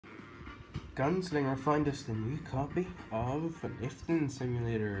Gunslinger find us the new copy of Lifting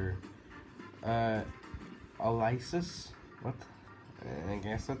Simulator. Ulysses? What? I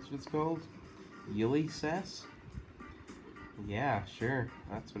guess that's what it's called. Ulysses? Yeah, sure.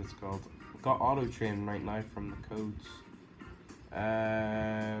 That's what it's called. Got auto train right now from the codes.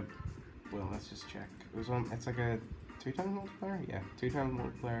 Well, let's just check. It was on. It's like a 2 times multiplayer. Yeah, 2 times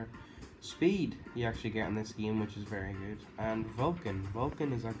multiplayer. Speed you actually get in this game, which is very good. And Vulcan.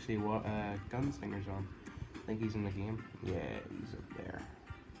 Vulcan is actually what Gunslinger's on. I think he's in the game. Yeah, he's up there.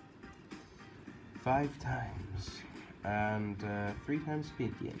 5 times. And 3 times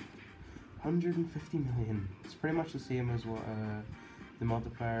speed gain. 150 million. It's pretty much the same as what the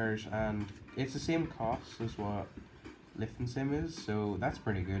multipliers, and it's the same cost as what Lifting Sim is, so that's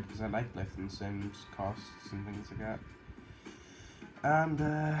pretty good because I like Lifting Sim's costs and things like that. And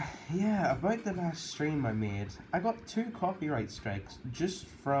yeah, about the last stream I made, I got 2 copyright strikes just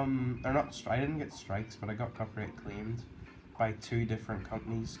from, or not, I didn't get strikes, but I got copyright claimed by 2 different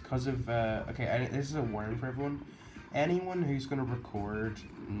companies because of, okay, this is a warning for everyone. Anyone who's going to record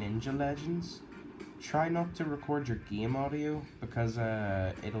Ninja Legends, try not to record your game audio because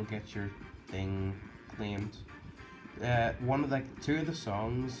it'll get your thing claimed. One of 2 of the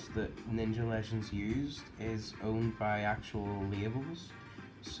songs that Ninja Legends used is owned by actual labels,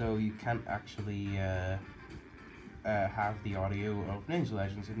 so you can't actually have the audio of Ninja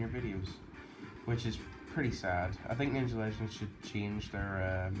Legends in your videos, which is pretty sad. I think Ninja Legends should change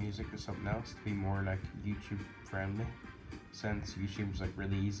their music to something else to be more like YouTube friendly, since YouTube's like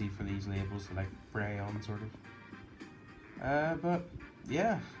really easy for these labels to like prey on, sort of. But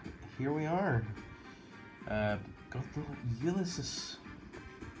yeah, here we are. Got the Ulysses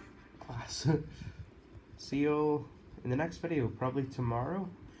class. See you in the next video, probably tomorrow.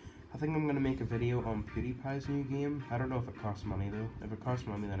 I think I'm gonna make a video on PewDiePie's new game. I don't know if it costs money though. If it costs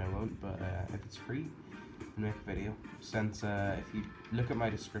money, then I won't. But if it's free, I'll make a video. Since if you look at my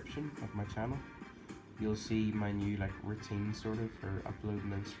description of my channel, you'll see my new routine sort of for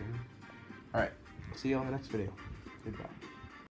uploading and streaming. Alright, see you on the next video. Goodbye.